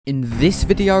In this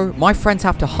video, my friends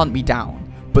have to hunt me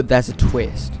down, but there's a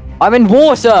twist. I'm in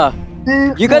water!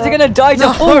 You guys are gonna die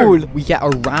to fall! We get a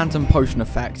random potion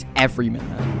effect every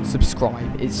minute.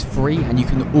 Subscribe, it's free and you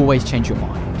can always change your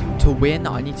mind. To win,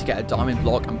 I need to get a diamond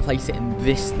block and place it in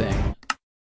this thing.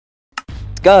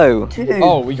 Go!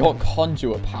 Oh, we got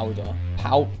conduit powder.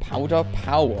 Powder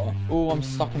power. Oh, I'm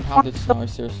stuck in powdered snow,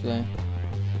 seriously.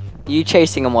 Are you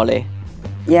chasing him, Ollie?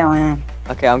 Yeah, I am.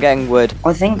 Okay, I'm getting wood.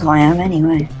 I think I am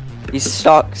anyway. He's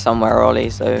stuck somewhere, Ollie,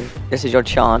 so this is your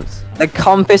chance. The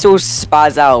compass will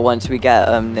spaz out once we get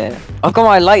near. I've got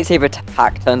my lightsaber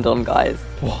attack turned on, guys.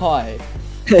 Why?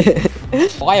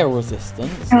 Fire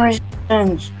resistance?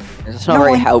 Resistance. It's not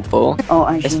very helpful. Oh,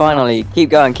 actually. It's fine, Ollie. Keep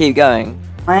going, keep going.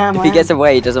 If he gets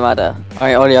away, it doesn't matter.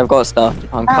 Alright, Ollie, I've got stuff.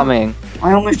 I'm coming.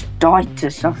 I almost died to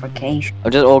suffocation.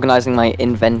 I'm just organizing my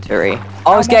inventory.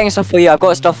 I was getting stuff for you. I've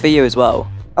got stuff for you as well.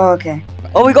 Oh, okay.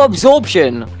 Oh, we got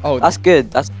absorption. Oh, that's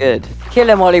good. That's good. Kill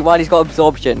him, Ollie, while he's got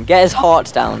absorption. Get his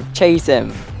hearts down. Chase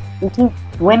him. You keep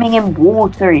swimming in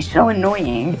water. It's so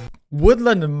annoying.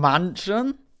 Woodland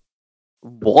mansion?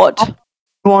 What?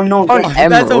 You are not Oh, getting...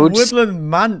 There's a emeralds. woodland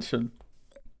mansion.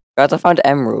 Guys, I found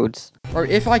emeralds. Bro,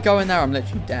 if I go in there, I'm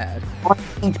literally dead.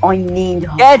 I need...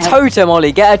 Get a totem,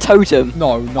 Ollie. Get a totem.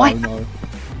 No.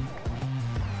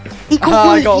 He got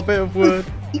I wood. got a bit of wood.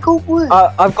 He got wood.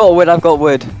 I've got wood. I've got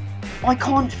wood. I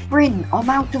can't sprint. I'm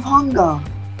out of hunger.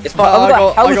 It's fine. I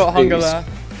got health hunger boost. there.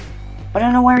 I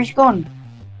don't know where he's gone.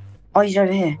 Oh, he's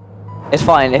over here. It's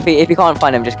fine. If you can't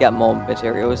find him, just get more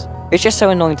materials. It's just so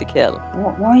annoying to kill.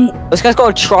 Why? This guy's got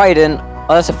a trident.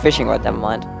 Oh, that's a fishing rod. Never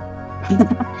mind.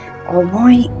 Oh,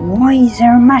 why is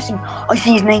there a massive... I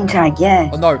see his name tag, yeah.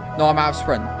 Oh, no, I'm out of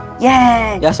sprint.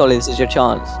 Yeah. Yes, Ollie, this is your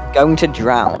chance. Going to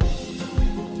drown.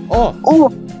 Oh,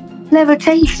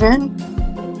 levitation.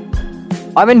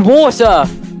 I'm in water.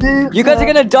 You guys are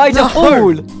gonna die to No.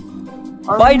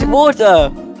 fall. Find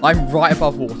water. I'm right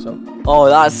above water. Oh,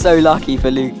 that's so lucky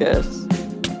for Lucas.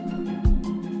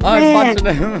 I'm punching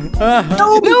him.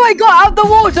 No, I got out the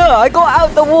water. I got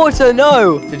out the water.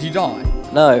 No. Did you die?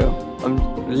 No. I'm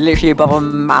literally above a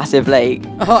massive lake.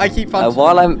 Oh, I keep punching.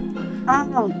 While I'm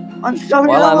I'm so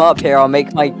while I'm low. up here, I'll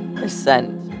make my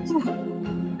ascent.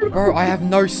 Bro, I have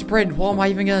no sprint. What am I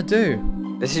even gonna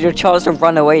do? This is your chance to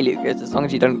run away, Lucas. As long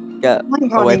as you don't get I'm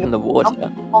away running from the water.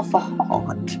 off a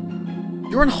heart.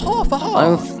 You're in half a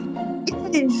heart.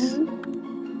 Yes.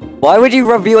 Why would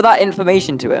you reveal that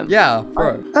information to him? Yeah,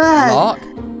 bro. Ah.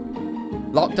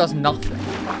 Lark does nothing.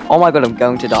 Oh my god, I'm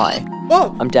going to die.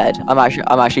 Oh! I'm dead. I'm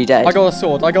actually dead. I got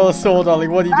a sword, Ollie.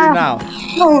 What do you do now?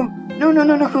 No.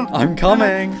 I'm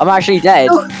coming. I'm actually dead.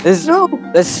 No, There's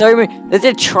so many. There's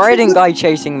a trident guy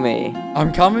chasing me.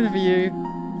 I'm coming for you.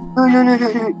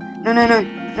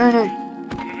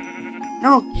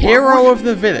 No. Hero of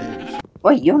the village.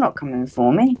 Wait, you're not coming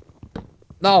for me.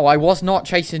 No, I was not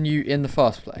chasing you in the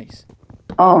first place.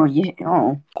 Oh, yeah.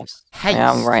 Oh. Haste. I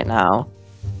am right now.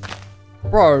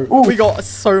 Bro, Ooh. we got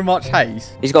so much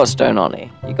haste. He's got a stone on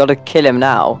me. You gotta kill him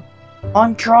now.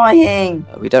 I'm trying.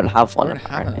 We don't have I one don't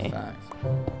have an apparently.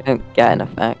 effect. We don't get an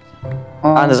effect.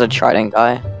 Oh, And there's a trident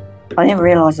guy. I didn't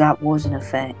realise that was an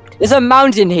effect. There's a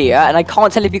mountain here, and I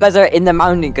can't tell if you guys are in the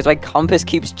mountain because my compass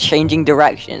keeps changing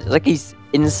directions. It's like he's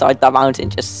inside that mountain,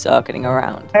 just circling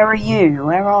around. Where are you?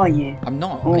 Where are you? I'm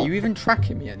not. Oh. Are you even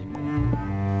tracking me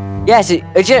anymore? Yes, it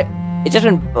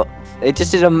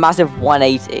just did a massive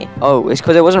 180. Oh, it's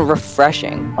because it wasn't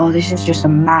refreshing. Oh, this is just a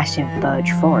massive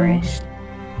birch forest.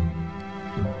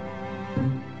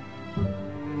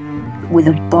 With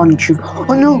a bunch of...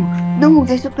 Oh, no,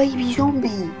 there's a baby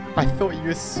zombie. I thought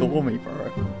you saw me, bro.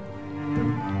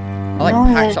 I No.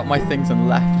 packed up my things and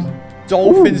left.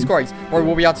 Dolphins, great. Bro,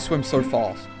 we'll be able to swim so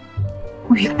fast.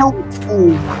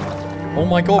 Helpful. Oh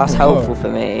my god, That's bro. helpful for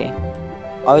me.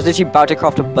 I was literally about to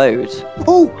craft a boat.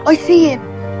 Oh, I see him.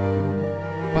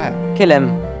 Where? Kill him.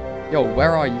 Yo,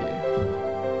 where are you?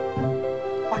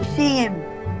 I see him.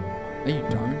 No, you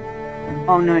don't.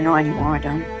 Oh, no, not anymore, I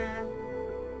don't.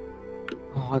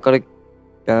 Oh, I gotta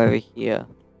go over here.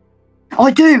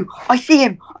 I do. I see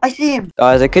him.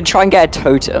 Guys, I could try and get a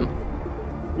totem.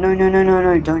 No,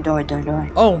 don't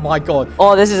die. Oh my god.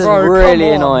 Oh, this is Bro,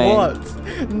 really come on, annoying.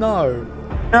 What? No.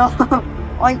 No,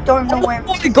 I don't know where.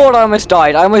 Oh my god, I almost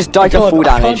died. I almost died to God, full I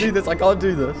can't damage. do this. I can't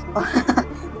do this.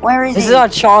 Where is This he? is our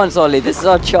chance, Ollie. This is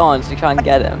our chance to try and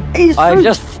get him. He's I've so-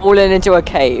 just fallen into a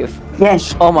cave.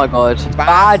 Yes. Oh my god.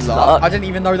 Bad luck. I didn't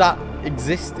even know that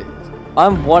existed.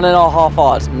 I'm 1.5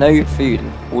 hearts, no food,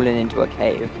 and falling into a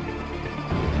cave.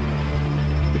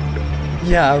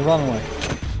 Yeah, run away.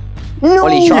 No.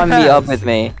 Ollie, try and meet Yes. up with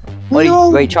me. Ollie, No.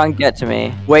 wait, try and get to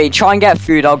me. Wait, try and get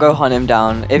food. I'll go hunt him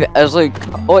down. If as like,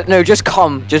 oh no, just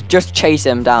come. Just chase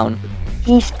him down.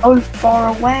 He's so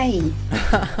far away.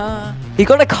 He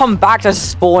gotta come back to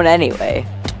spawn anyway.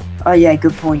 Oh yeah,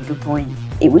 good point.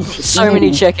 It was So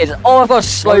many chickens. Oh, I've got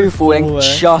slow falling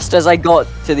just as I got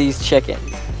to these chickens.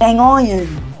 Dang iron.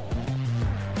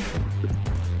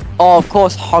 Oh, of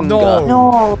course, hunger.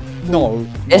 No. No.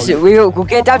 We'll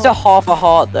get down to half a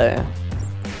heart though.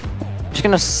 I'm just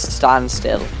gonna stand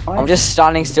still. I'm just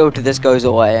standing still till this goes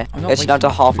away. It's down to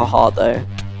half a heart though.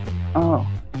 Oh.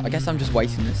 I guess I'm just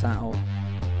waiting this out.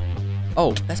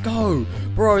 Oh, let's go.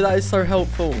 Bro, that is so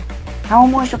helpful. How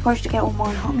am I supposed to get all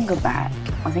my hunger back?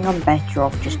 I think I'm better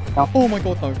off just... Oh my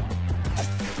god, no. It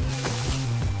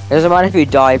doesn't matter if you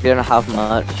die if you don't have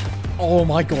much. Oh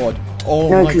my god. Oh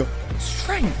No, my god.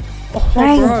 Strength. Oh,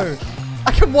 Strength. bro.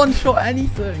 I can one-shot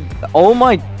anything. Oh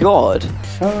my god.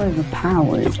 So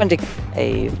overpowered. I'm to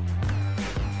cave.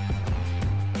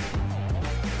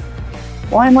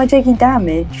 Why am I taking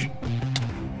damage?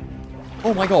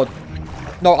 Oh my god.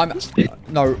 No,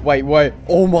 no, wait.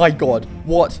 Oh my god.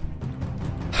 What?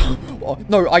 Oh,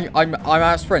 no, I'm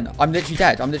out of sprint. I'm literally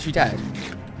dead.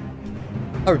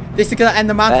 Oh, this is gonna end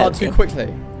the manhunt too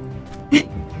quickly.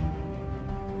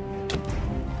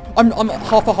 I'm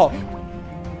half a heart.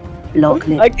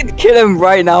 Locklit. I can kill him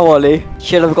right now, Ollie.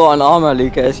 Should have got an armor,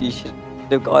 Lucas. You should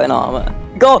have got an armor.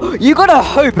 You gotta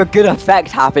hope a good effect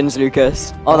happens,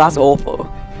 Lucas. Oh, that's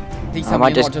awful. Please tell me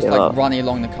you're not just like running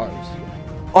along the coast.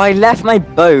 Oh, I left my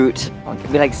boat. Oh, it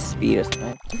could be like speed or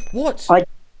something. What?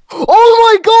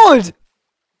 Oh my god!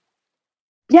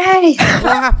 Yes!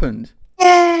 What happened?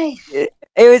 Yes!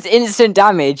 It was instant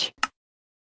damage.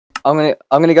 I'm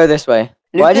gonna go this way.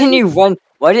 Why didn't you run?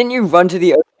 Why didn't you run to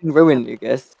the open ruin,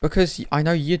 Lucas? Because I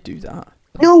know you'd do that.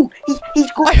 No!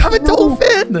 He's got... I have a no.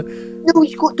 dolphin! No,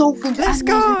 he's got dolphins. Let's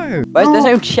go! There's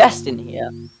no chest in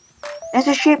here. There's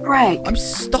a shipwreck. I'm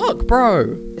stuck,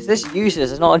 bro. Is this useless?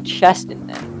 There's not a chest in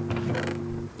there.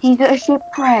 He's at a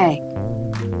shipwreck.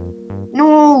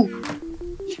 No!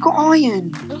 He's got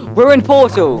iron. Ruined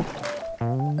portal.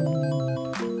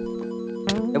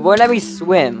 It won't let me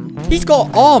swim. He's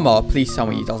got armor. Please tell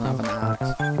me he doesn't have an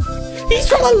axe. He's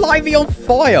trying to light me on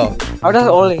fire. How does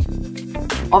Ollie?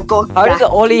 I've got... How does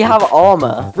Ollie have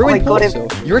armor? Ruined got him.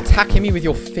 portal. You're attacking me with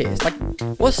your fist. Like,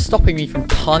 what's stopping me from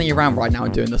turning around right now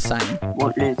and doing the same?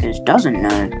 What Lucas doesn't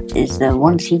know is that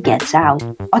once he gets out,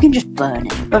 I can just burn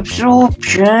him.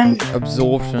 Absorption.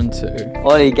 Absorption too.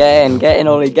 Ollie, get in,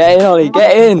 Ollie, get in, Ollie,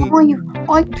 get in.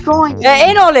 I'm trying. Get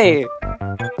in, Ollie.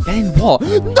 Get in what?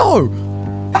 No!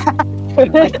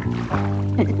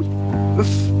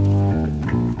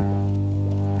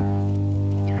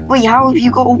 Wait, how have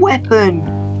you got a weapon?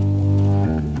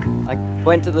 I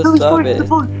went to the No, he's going for service. the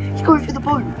boat. He's going for the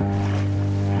boat.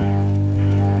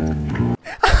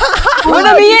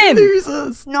 Let me in!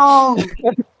 Losers! No.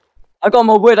 I got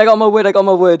my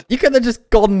wood. You could have just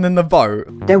gotten in the boat.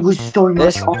 There was so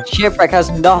much. This shipwreck has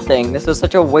nothing. This was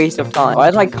such a waste of time. Why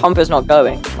is my compass not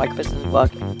going? My compass isn't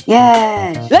working.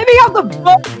 Yes. Let me have the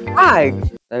boat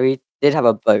bag! So we did have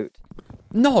a boat.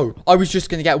 No, I was just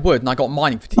gonna get wood and I got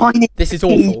mining fatigue. Mining This is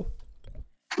awful.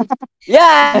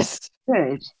 Yes!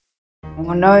 Good.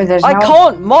 Oh no, there's I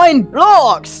can't mine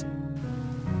blocks!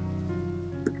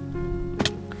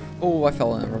 Oh, I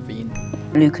fell in a ravine.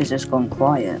 Lucas has gone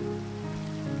quiet.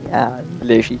 Yeah, I'm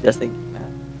literally just thinking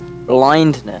that.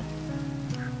 Blindness.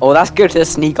 Oh, that's good to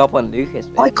sneak up on Lucas.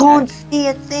 I can't see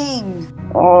a thing.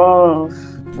 Oh.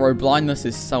 Bro, blindness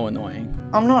is so annoying.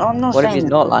 I'm not What if saying he's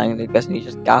not lying, Lucas, and he's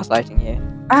just gaslighting you?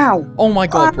 Ow. Oh my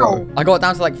god, bro. Ow. I got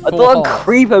down to like 4 I thought a hearts.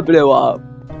 creeper blew up.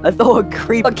 I thought a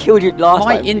creeper killed you last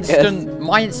My time.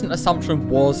 instant assumption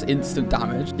was instant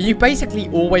damage. You basically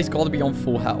always got to be on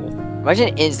full health.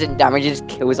 Imagine instant damage just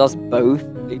kills us both,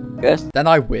 Lucas. Then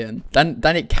I win. Then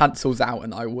it cancels out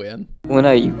and I win. Well,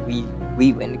 no,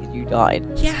 we win because you died.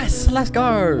 Yes, let's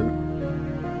go.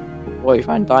 Well, you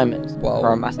found diamonds. Well-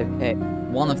 For a massive cake.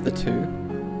 One of the two.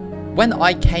 When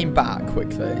I came back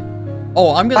quickly.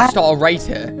 Oh, I'm gonna start a raid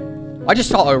here. I just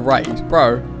started a raid,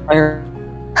 bro.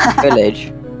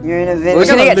 Village. You're in a We're village.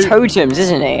 gonna get totems,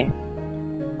 isn't he?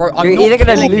 Bro, I'm You're not either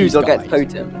gonna killing lose these or get guys.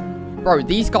 totem. Bro,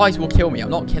 these guys will kill me. I'm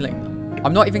not killing them.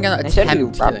 I'm not even gonna They said attempt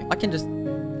you rab- killing. I can just.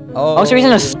 Oh, so he's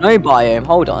in a snow biome.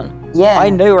 Hold on. Yeah. I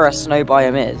know where a snow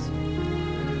biome is.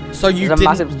 So you There's a didn't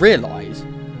massive- realize?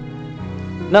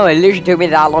 No, it literally took me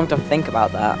that long to think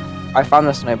about that. I found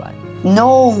the snow biome.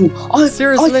 No.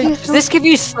 Seriously? Does this give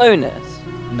you slowness?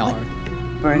 No.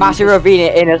 Massive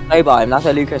ravine in a snow biome. That's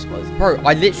where Lucas was. Bro,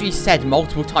 I literally said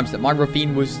multiple times that my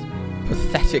ravine was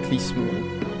pathetically small.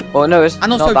 Well, no, it's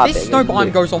And also, not that this big, snow it's biome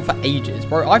big. goes on for ages,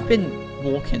 bro. I've been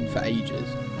walking for ages.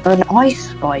 An ice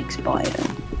spikes biome.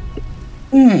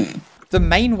 Hmm. The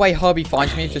main way Herbie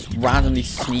finds me is just randomly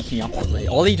sneaking up on me.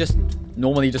 Ollie just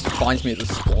normally just finds me at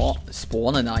the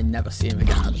spawn and I never see him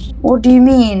again. What do you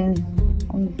mean?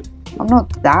 I'm not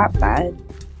that bad.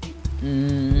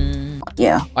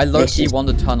 Yeah. I low-key want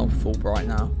to turn off full bright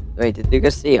now. Wait, did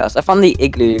Lucas see us? I found the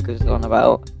igloo Lucas was on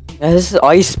about. Yeah, this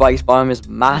ice spikes biome is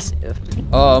massive.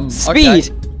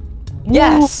 Speed! Okay.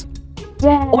 Yes!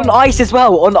 Yeah. On ice as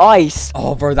well, on ice!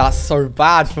 Oh, bro, that's so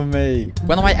bad for me.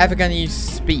 When am I ever going to use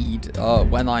speed?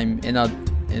 When I'm in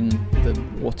the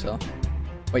water.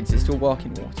 Wait, does it still work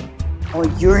in water? Oh,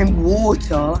 you're in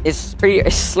water. It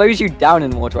slows you down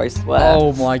in water, I swear.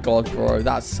 Oh my god, bro,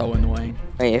 that's so annoying.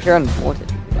 Wait, if you're in water,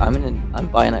 I'm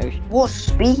by an ocean. What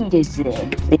speed is it?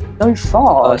 It's so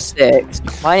Oh, fast. 6.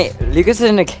 Lucas is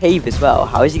in a cave as well.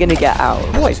 How is he gonna get out?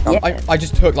 Wait, Yeah. I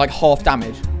just took like half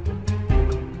damage.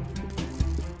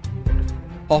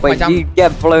 Half my Wait, damage. you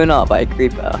get blown up by a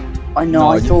creeper. I know.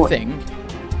 I you thought think?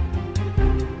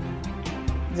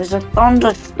 there's a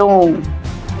thunderstorm.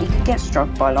 You could get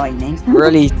struck by lightning.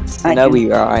 Really snowy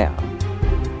where I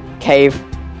am. Cave.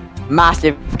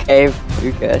 Massive cave.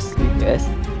 Lucas.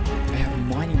 I have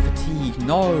mining fatigue.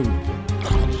 No.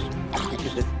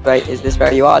 Is this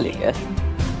where you are, Lucas?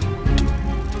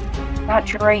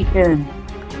 Saturation.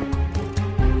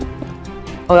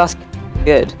 Oh, that's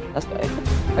good. That's good.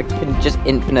 I can just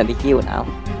infinitely heal now.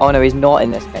 Oh no, he's not in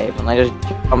this cave, and I just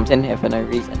jumped in here for no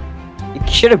reason.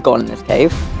 He should have gone in this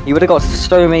cave. He would have got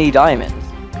so many diamonds.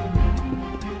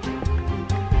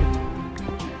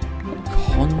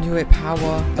 Conduit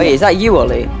power. Wait, is that you,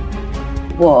 Ollie?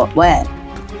 What? Where?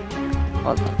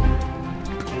 Hold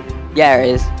on. Yeah, it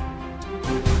is.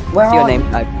 Where See your are name you?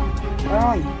 tag. Where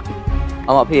are you? I'm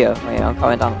up here. Wait, I'm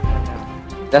coming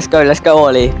down. Let's go,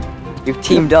 Ollie. We've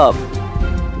teamed up.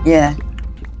 Yeah.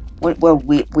 Well,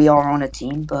 we are on a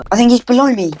team, but I think he's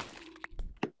below me.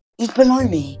 He's below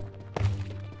me.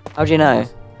 How do you know?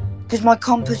 Because my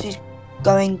compass is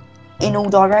going in all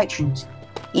directions.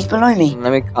 He's below me.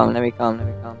 Let me come.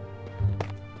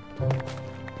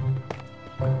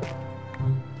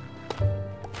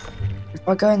 If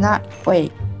I go in that,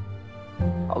 wait,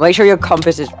 Make sure your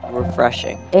compass is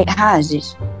refreshing. it has.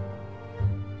 It's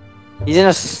He's in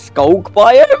a skulk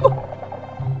biome?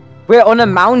 We're on a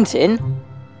mountain?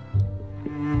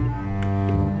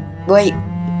 wait.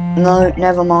 No,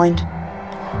 never mind.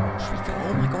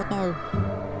 Oh my god,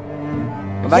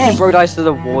 no. Imagine Yeah. bro dies to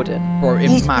the warden. Bro,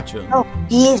 He's- imagine. Oh,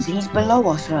 he is. He's below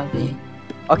us, Herbie.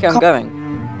 Okay, I'm Come- going.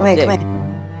 Come here, Dig. come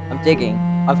here. I'm digging.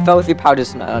 I fell through powder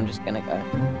snow. I'm just gonna go.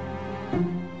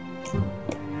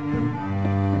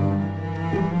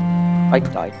 I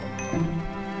died.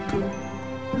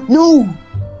 No,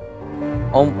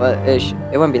 Oh,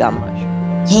 it won't be that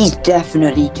much. he's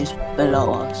definitely just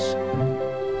below us.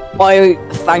 I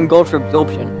thank God for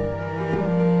absorption.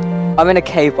 I'm in a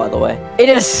cave, by the way. In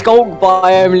a skulk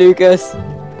biome, Lucas.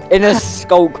 In a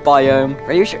skulk biome.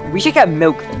 We should get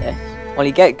milk for this.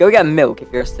 Ollie, go get milk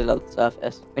if you're still at the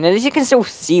surface. I mean, at least you can still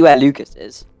see where Lucas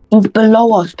is. He's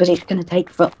below us, but it's gonna take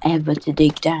forever to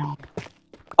dig down.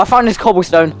 I found this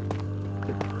cobblestone.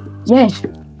 Yes.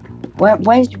 Where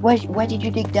did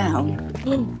you dig down?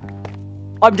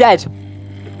 I'm dead.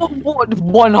 What?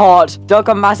 One heart. Dug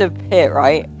a massive pit,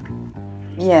 right?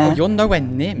 Yeah. Oh, you're nowhere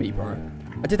near me, bro.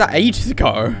 I did that ages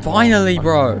ago. Finally,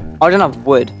 bro. I don't have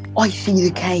wood. I see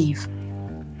the cave.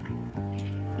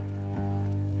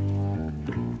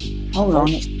 Hold on,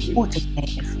 it's water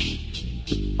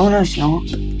cave. Oh no, it's not.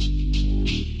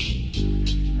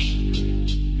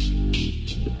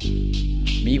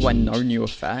 Me when no new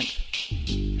effect.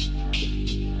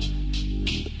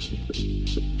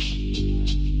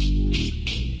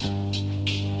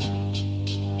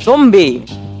 Zombie.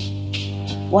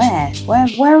 Where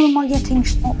am I getting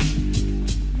shot?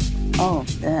 Oh,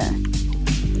 there.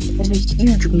 There's a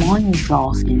huge mine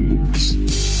shaft in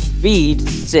this. Speed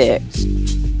 6.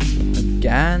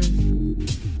 Again.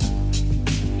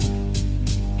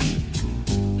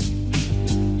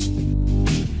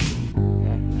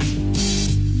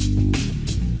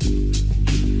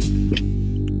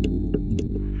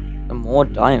 Some more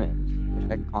diamonds,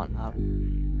 which I can't have.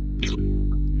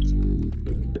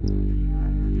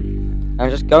 I'm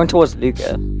just going towards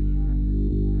Lucas.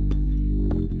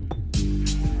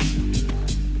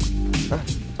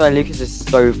 Sorry, Lucas is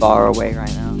so far away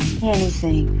right now.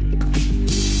 Anything.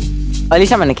 At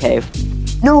least I'm in a cave.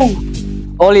 No!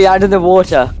 Ollie, out of the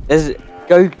water.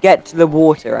 Go get to the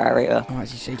water area. I'm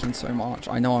actually shaking so much.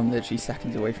 I know I'm literally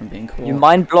seconds away from being caught. Your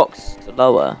mind blocks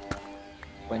slower.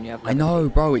 when you have. I know,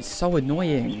 bro. It's so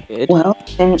annoying. Well,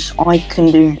 since I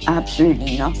can do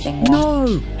absolutely nothing.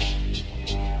 No.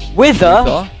 Wither? Wither?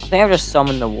 I think I've just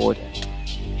summoned the warden.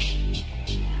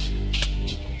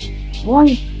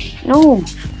 Why? No.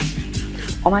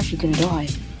 I'm actually gonna die.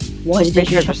 Why did I it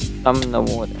think I've just... just summoned the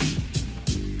warden.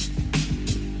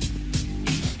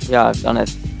 Yeah, I've done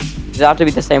it. Does it have to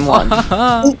be the same one?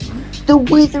 The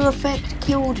wither effect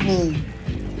killed me.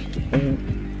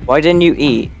 Why didn't you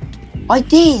eat? I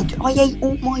did. I ate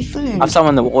all my food. I've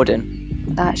summoned the warden.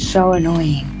 That's so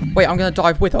annoying. Wait, I'm gonna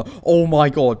dive with her. Oh my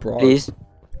god, bro. Please.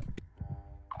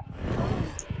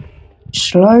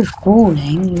 Slow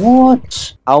falling?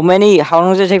 What? How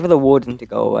long does it take for the warden to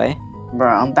go away? Bro,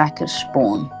 I'm back at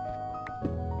spawn.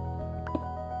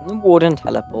 Can the warden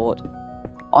teleport?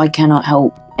 I cannot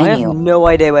help I any have of no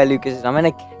idea where Lucas is. I'm in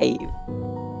a cave.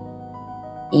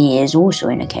 He is also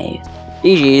in a cave.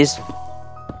 GG's.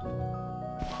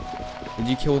 Did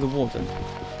you kill the warden?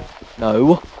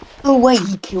 No. No way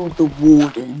he killed the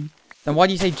warden. Then why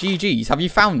do you say GG's? Have you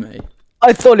found me?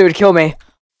 I thought it would kill me.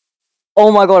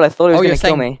 Oh my god, I thought it was Oh, gonna kill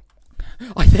you're me.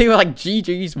 I think like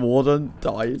GG's warden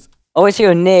dies. Oh, wait, so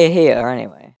you're near here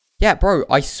anyway. Yeah, bro,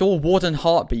 I saw warden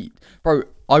heartbeat. Bro,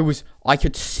 I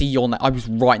could see your I was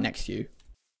right next to you.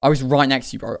 I was right next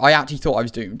to you, bro. I actually thought I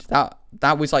was doomed.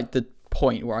 That was like the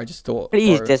point where I just thought,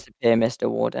 Please bro. disappear, Mr.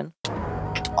 Warden.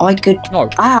 I could... No,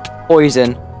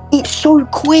 Poison. It's so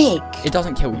quick. it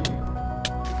doesn't kill you.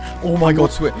 Oh my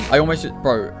god, sweet. I almost just,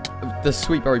 bro, the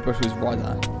sweet berry bush was right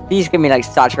there. Please give me like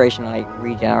saturation and like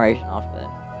regeneration after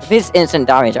this. If it's instant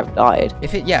damage, I've died.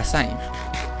 If it, yeah, same.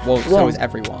 Well, so is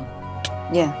everyone.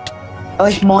 Yeah. I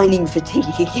was mining fatigue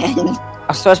again.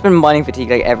 I've just been mining fatigue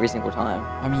like every single time.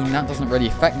 I mean, that doesn't really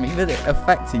affect me, but it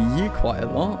affects you quite a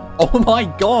lot. Oh my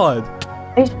god.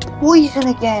 It's poison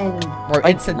again. Bro,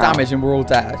 instant damage and we're all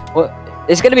dead. Well,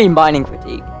 it's gonna be mining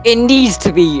fatigue. It needs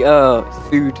to be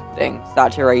food thing,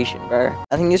 saturation, bro.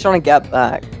 I think he's trying to get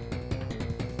back.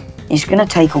 It's gonna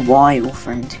take a while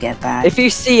for him to get back. If you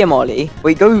see him, Ollie,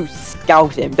 wait, go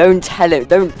scout him. Don't tell him.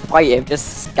 Don't fight him.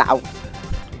 Just scout.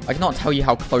 I cannot tell you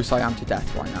how close I am to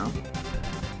death right now.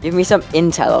 Give me some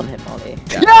intel on him, Ollie.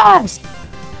 Yeah. Yes!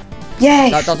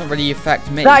 Yes! That doesn't really affect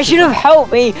me. That should have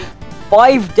helped me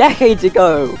 5 decades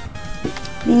ago.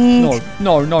 No.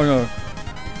 No,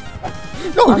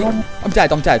 I'm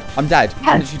dead, I'm dead. I'm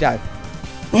literally dead.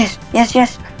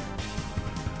 Yes.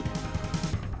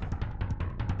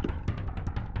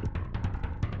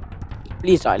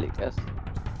 Please die, Lucas.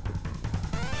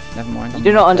 Never mind. You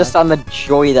do not understand the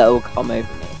joy that will come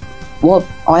over me. What?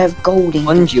 I have gold in...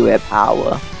 Conduit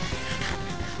power.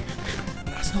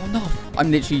 That's not enough.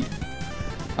 I'm literally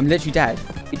dead.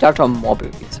 If you dive to a mob,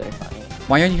 it would be so funny.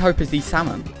 My only hope is these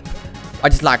salmon. I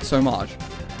just lag so much.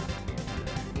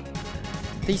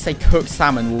 These say cooked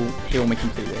salmon will heal me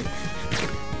completely.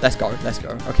 Let's go.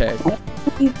 Okay.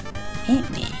 You hit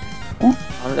me.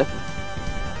 I'm looking.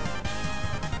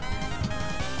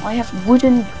 I have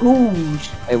wooden tools.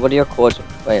 Wait, what are your chords?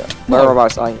 Wait,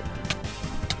 whereabouts are you?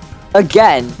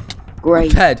 Again?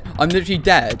 Great. I'm literally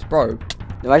dead, bro.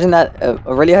 Imagine that.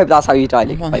 I really hope that's how you die, I'm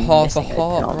Lucas. on by half a missing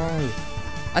heart, bro.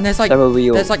 And there's like, So are we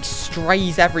all. there's like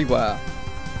strays everywhere.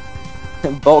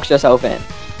 Box yourself in.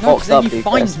 No, Box then up, you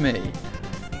Lucas. find me.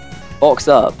 Box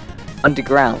up.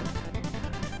 Underground.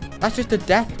 That's just a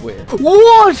death wish.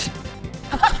 What?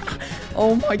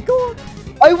 Oh my god.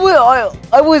 I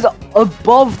was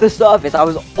above the surface. I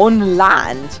was on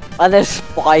land, and there's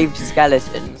 5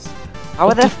 skeletons. How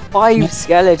are there 5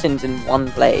 skeletons in one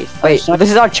place? Wait,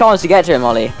 this is our chance to get to him,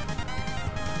 Ollie.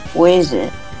 Where is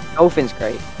it? Dolphin's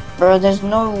great. Bro, there's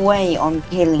no way I'm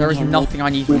killing There is him. nothing I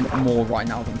need more right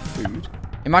now than food.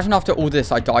 Imagine after all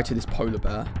this, I die to this polar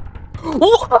bear.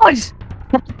 What?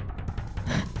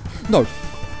 No.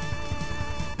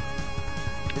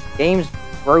 This game's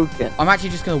broken. I'm actually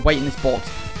just going to wait in this box.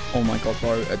 Oh my god,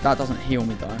 bro. That doesn't heal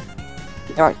me, though.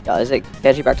 Alright, does it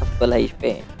get you back to full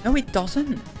HP? No, it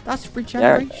doesn't. That's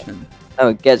regeneration.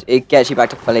 No, it gets you back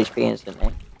to full HP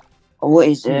instantly. What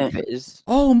is it? It is.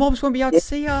 Oh, mobs won't be able to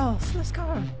see us. Let's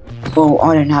go. Well,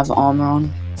 I don't have armor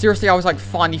on. Seriously, I was like,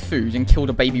 finding food and killed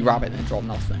a baby rabbit and dropped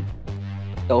nothing.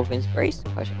 Dolphin's grace?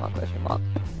 Question mark, question mark.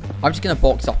 I'm just going to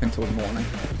box up until the morning.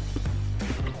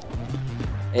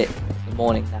 It's the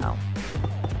morning now.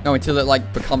 No, until it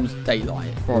like becomes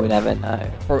daylight. Bro, We'll never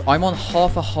know. bro, I'm on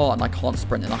half a heart and I can't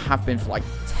sprint, and I have been for like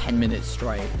 10 minutes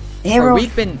straight. Bro, Hero.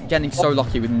 we've been getting so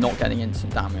lucky with not getting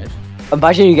instant damage.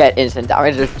 Imagine you get instant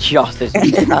damage just as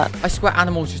you do that. I swear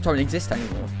animals just don't exist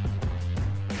anymore.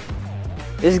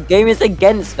 This game is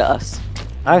against us.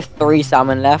 I have 3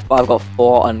 salmon left, but I've got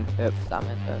 4 uncooked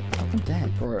salmon. So. I'm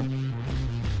dead, bro.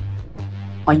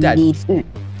 I Dead. need food.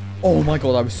 Oh my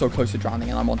god, I was so close to drowning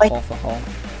and I'm on half a heart.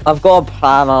 I've got a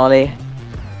plan, Ollie.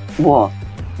 What?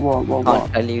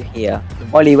 Can't tell you here.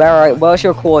 Ollie, where's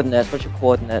your coordinates? What's your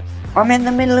coordinates? I'm in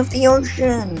the middle of the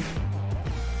ocean.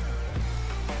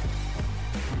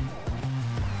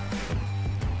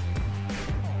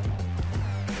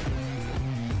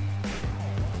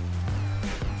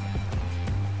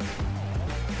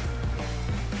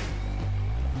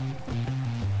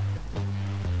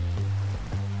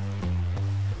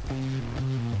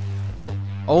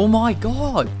 Oh my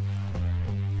god!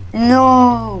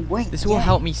 No, wait. This will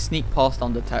help me sneak past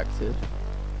undetected.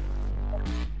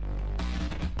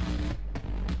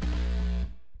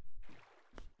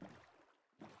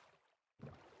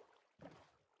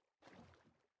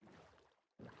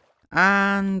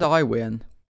 And I win.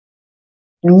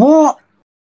 What?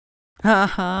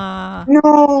 Haha.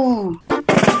 No.